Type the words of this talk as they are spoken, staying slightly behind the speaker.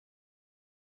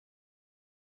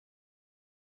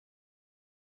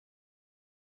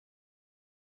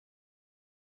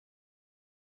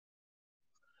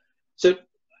So,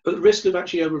 at the risk of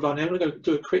actually overrunning, I'm going to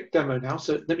do a quick demo now.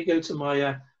 So let me go to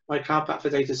my my Cloud Pak for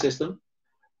Data system.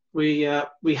 We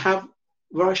have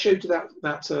where I showed you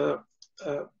that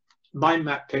mind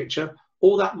map picture.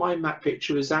 All that mind map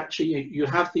picture is actually, you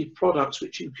have the products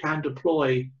which you can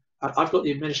deploy. I've got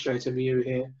the administrator view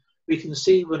here. We can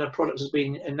see when a product has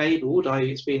been enabled,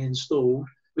 i.e. it's been installed.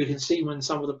 We can see when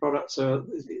some of the products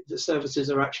the services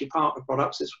are actually partner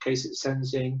products. In this case, it's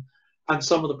sensing, and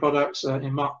some of the products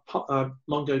in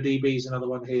MongoDB is another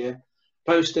one here.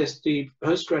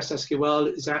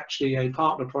 PostgreSQL is actually a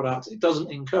partner product. It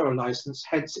doesn't incur a license,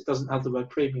 hence it doesn't have the word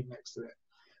premium next to it.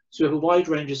 So we have a wide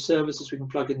range of services we can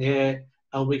plug in here,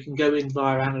 and we can go in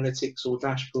via analytics or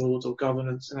dashboards or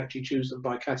governance and actually choose them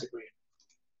by category.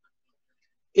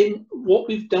 In what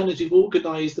we've done is we've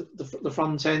organized the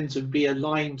front end to be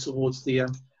aligned towards the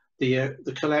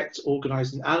collect,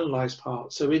 organize and analyze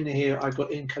part. So in here, I've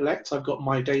got in collect, I've got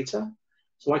my data.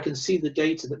 So I can see the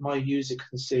data that my user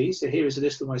can see. So here is a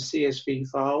list of my CSV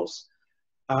files.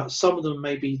 Some of them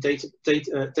may be data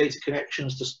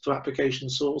connections to application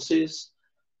sources.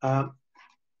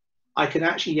 I can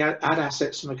actually add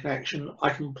assets from a connection. I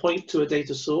can point to a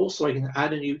data source, so I can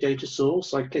add a new data source.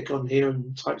 So I click on here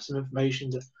and type some information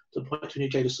to point to a new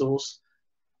data source.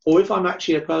 Or if I'm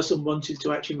actually a person wanting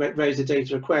to actually raise a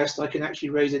data request, I can actually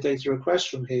raise a data request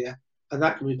from here, and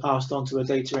that can be passed on to a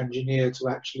data engineer to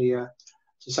actually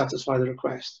to satisfy the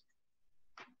request.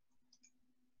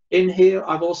 In here,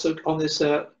 I've also, on this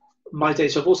my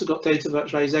data, I've also got data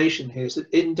virtualization here. So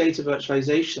in data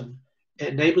virtualization, it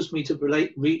enables me to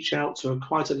reach out to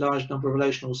quite a large number of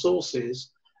relational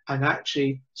sources and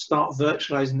actually start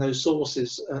virtualizing those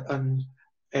sources and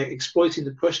exploiting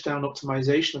the push-down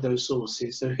optimization of those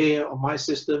sources. So here on my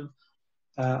system,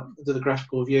 the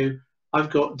graphical view, I'm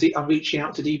reaching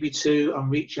out to DB2, I'm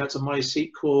reaching out to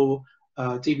MySQL,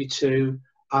 DB2,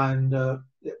 and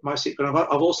MySQL.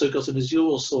 I've also got an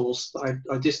Azure source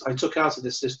that I took out of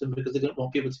this system because I didn't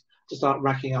want people to start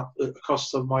racking up the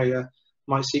costs of my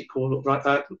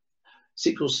MySQL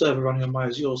SQL server running on my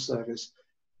Azure service.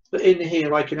 But in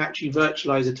here, I can actually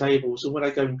virtualize a table. So when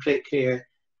I go and click here,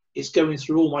 it's going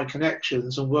through all my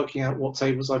connections and working out what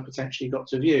tables I potentially got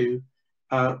to view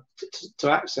to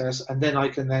access, and then I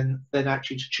can then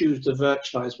actually choose to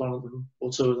virtualize one of them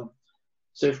or two of them.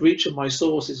 So for each of my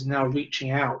sources now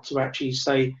reaching out to actually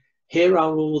say, here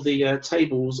are all the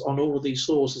tables on all of these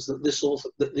sources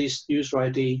that this user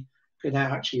ID can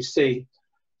now actually see.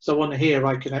 So on here,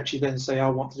 I can actually then say I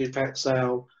want to do pet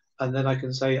sale, and then I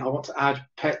can say I want to add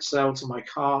pet sale to my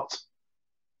cart.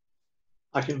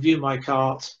 I can view my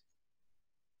cart.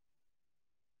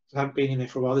 I haven't been in here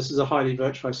for a while. This is a highly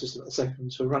virtualized system at the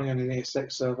second, so running on an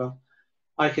ESX server.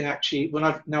 I can actually, when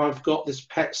I've got this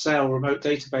pet sale remote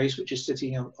database which is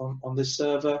sitting on this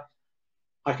server,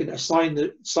 I can assign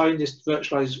this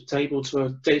virtualized table to a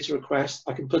data request.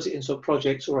 I can put it into a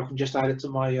project, or I can just add it to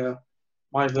my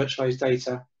my virtualized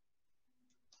data.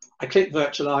 I click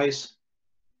virtualize.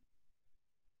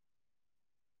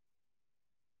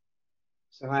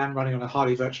 So I am running on a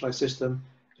highly virtualized system.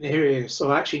 And here it is.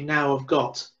 So actually now I've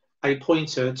got a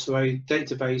pointer to a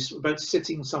database both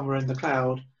sitting somewhere in the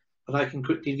cloud, and I can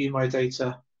quickly view my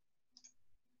data,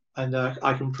 and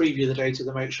I can preview the data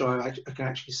to make sure I can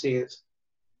actually see it.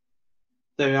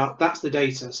 There we are. That's the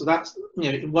data. So that's,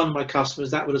 one of my customers,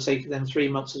 that would have taken them 3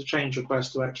 months of a change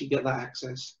request to actually get that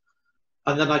access.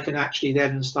 And then I can actually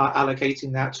then start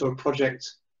allocating that to a project.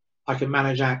 I can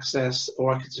manage access,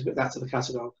 or I can submit that to the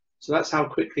catalog. So that's how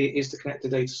quickly it is to connect to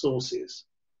data sources.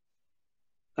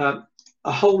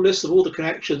 A whole list of all the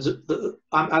connections that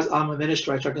as I'm an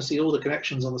administrator, I can see all the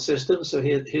connections on the system. So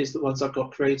here's the ones I've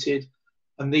got created,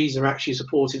 and these are actually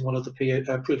supporting one of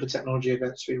the proof of technology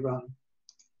events we run.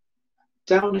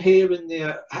 Down here in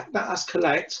the that's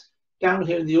collect. Down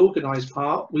here in the organized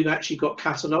part, we've actually got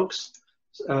catalogs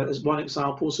as one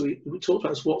example. So we talked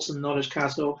about this Watson Knowledge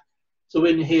Catalog. So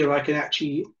in here, I can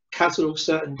actually catalog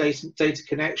certain data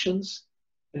connections.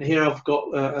 And here I've got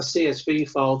a CSV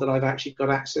file that I've actually got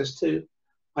access to.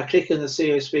 I click in the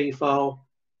CSV file.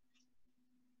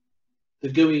 The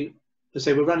GUI, let's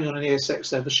say we're running on an ESX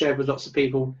server shared with lots of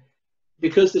people.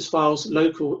 Because this file's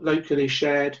locally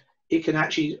shared, it can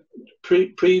actually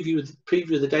preview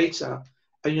the data.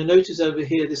 And you'll notice over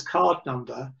here this card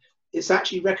number, it's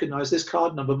actually recognized this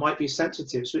card number might be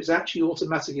sensitive. So it's actually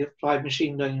automatically applied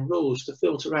machine learning rules to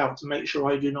filter out to make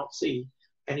sure I do not see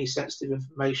any sensitive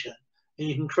information. And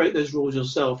you can create those rules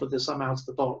yourself, if there's some out of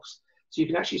the box. So you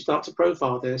can actually start to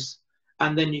profile this,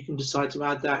 and then you can decide to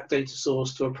add that data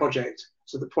source to a project,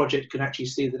 so the project can actually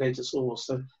see the data source.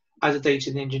 So as a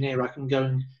data engineer, I can go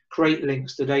and create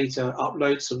links to data,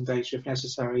 upload some data if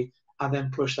necessary, and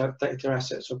then push that data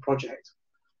asset to a project.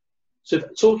 So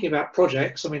talking about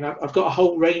projects, I mean, I've got a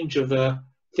whole range of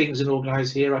things in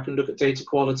Organize here. I can look at data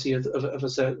quality of a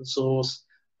certain source.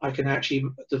 I can actually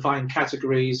define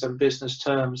categories and business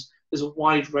terms. There's a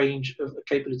wide range of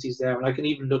capabilities there, and I can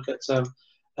even look at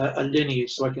a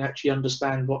lineage, so I can actually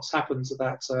understand what's happened to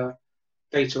that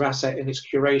data asset in its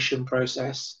curation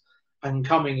process. And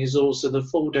coming is also the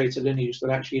full data lineage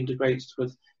that actually integrates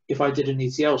with, if I did an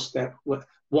ETL step,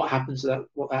 what happened to that?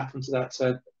 What happened to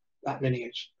that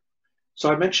lineage?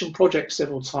 So I mentioned projects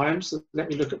several times. So let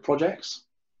me look at projects.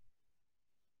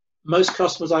 Most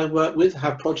customers I work with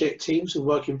have project teams who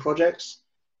work in projects.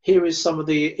 Here is some of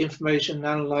the information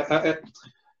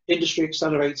industry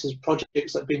accelerators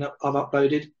projects that I've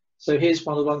uploaded. So here's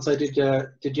one of the ones I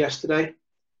did yesterday.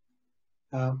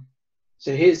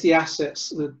 So here's the assets,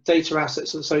 the data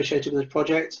assets associated with the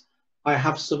project. I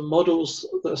have some models,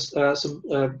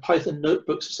 some Python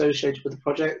notebooks associated with the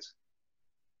project.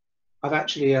 I've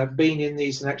actually been in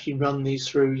these and actually run these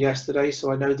through yesterday,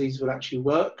 so I know these will actually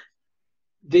work.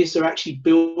 These are actually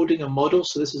building a model,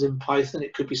 so this is in Python,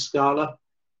 it could be Scala.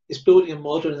 It's building a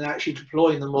model and actually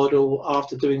deploying the model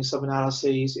after doing some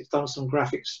analyses. It's done some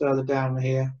graphics further down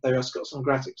here. It's got some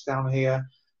graphics down here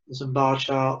and some bar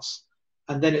charts.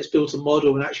 And then it's built a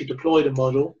model and actually deployed a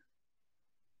model.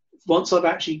 Once I've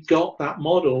actually got that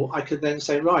model, I could then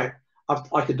say, right,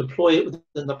 I could deploy it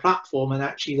within the platform and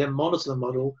actually then monitor the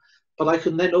model. But I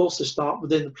can then also start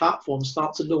within the platform,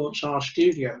 start to launch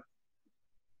RStudio.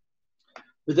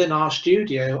 Within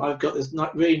RStudio, I've got this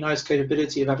really nice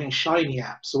capability of having Shiny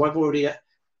apps. So I've already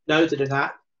loaded an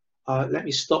app. Let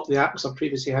me stop the app because I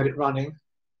previously had it running.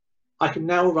 I can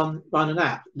now run an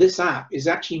app. This app is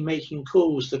actually making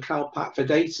calls to Cloud Pak for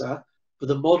data for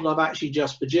the model I've actually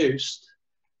just produced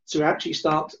to actually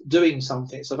start doing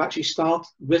something. So I've actually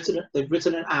they've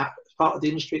written an app as part of the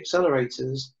industry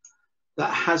accelerators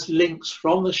that has links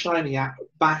from the Shiny app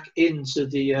back into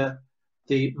the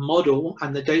model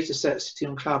and the data set sitting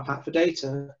on Cloud Pak for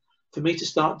data for me to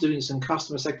start doing some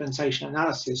customer segmentation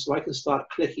analysis, so I can start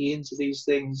clicking into these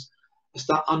things and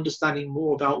start understanding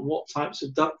more about what types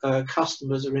of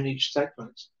customers are in each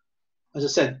segment. As I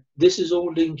said, this is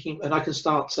all linking, and I can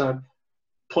start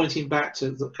pointing back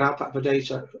to the Cloud Pak for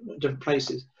data in different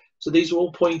places. So these are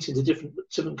all pointing to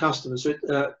different customers,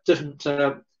 different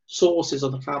sources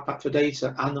on the Cloud Pak for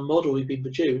data and the model we've been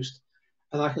produced.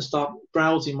 And I can start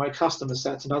browsing my customer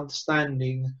set and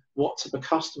understanding what type of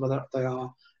customer that they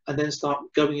are, and then start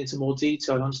going into more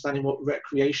detail and understanding what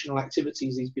recreational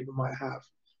activities these people might have.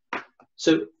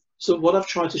 So what I've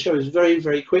tried to show is very,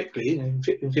 very quickly, in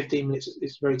 15 minutes,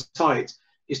 it's very tight,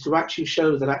 is to actually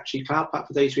show that actually Cloud Pak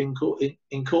for data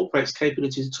incorporates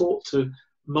capabilities to talk to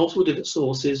multiple different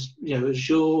sources,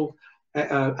 Azure,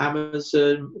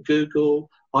 Amazon,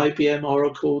 Google, IBM,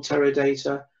 Oracle,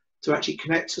 Teradata, to actually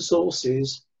connect to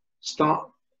sources, start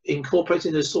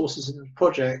incorporating those sources into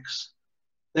projects.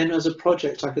 Then as a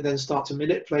project, I could then start to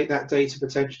manipulate that data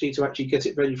potentially to actually get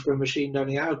it ready for a machine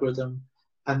learning algorithm.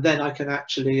 And then I can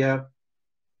actually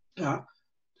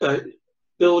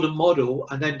build a model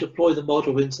and then deploy the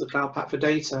model into the Cloud Pak for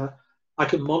data. I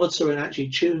can monitor and actually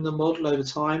tune the model over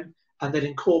time and then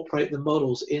incorporate the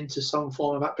models into some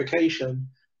form of application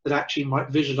that actually might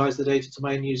visualize the data to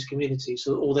my end user community.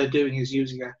 So all they're doing is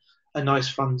using a nice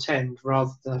front end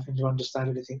rather than having to understand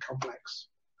anything complex.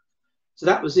 So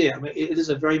that was it. I mean, it is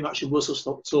a very much a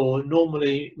whistle-stop tour.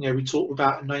 Normally, we talk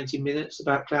about 90 minutes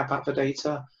about Cloud Pak for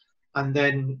data, and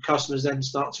then customers then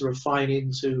start to refine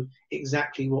into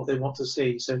exactly what they want to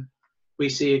see. So we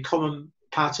see a common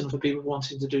pattern for people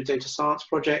wanting to do data science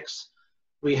projects.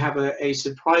 We have a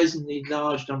surprisingly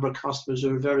large number of customers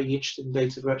who are very interested in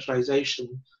data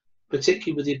virtualization,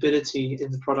 particularly with the ability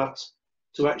in the product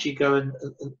to actually go and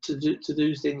to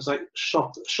do things like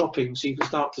shopping. So you can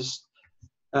start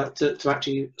to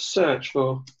actually search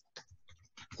for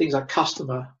things like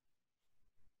customer.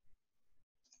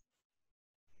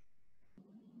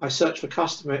 I search for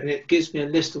customer and it gives me a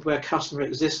list of where customer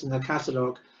exists in the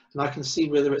catalog, and I can see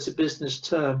whether it's a business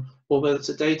term or whether it's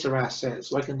a data asset.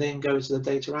 So I can then go to the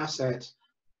data asset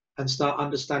and start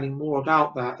understanding more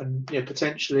about that. And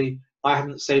potentially, I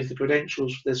haven't saved the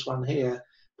credentials for this one here,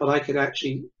 but I could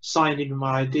actually sign in with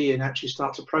my ID and actually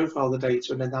start to profile the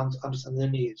data and then understand the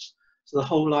lineage. So the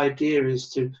whole idea is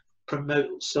to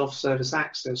promote self-service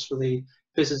access for the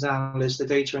business analysts, the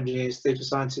data engineers, data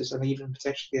scientists, and even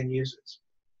potentially the end users.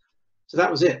 So that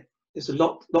was it. It's a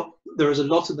lot. There is a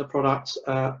lot in the product.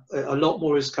 A lot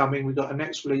more is coming. We've got a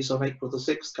next release on April the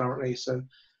 6th currently. So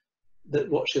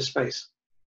watch this space.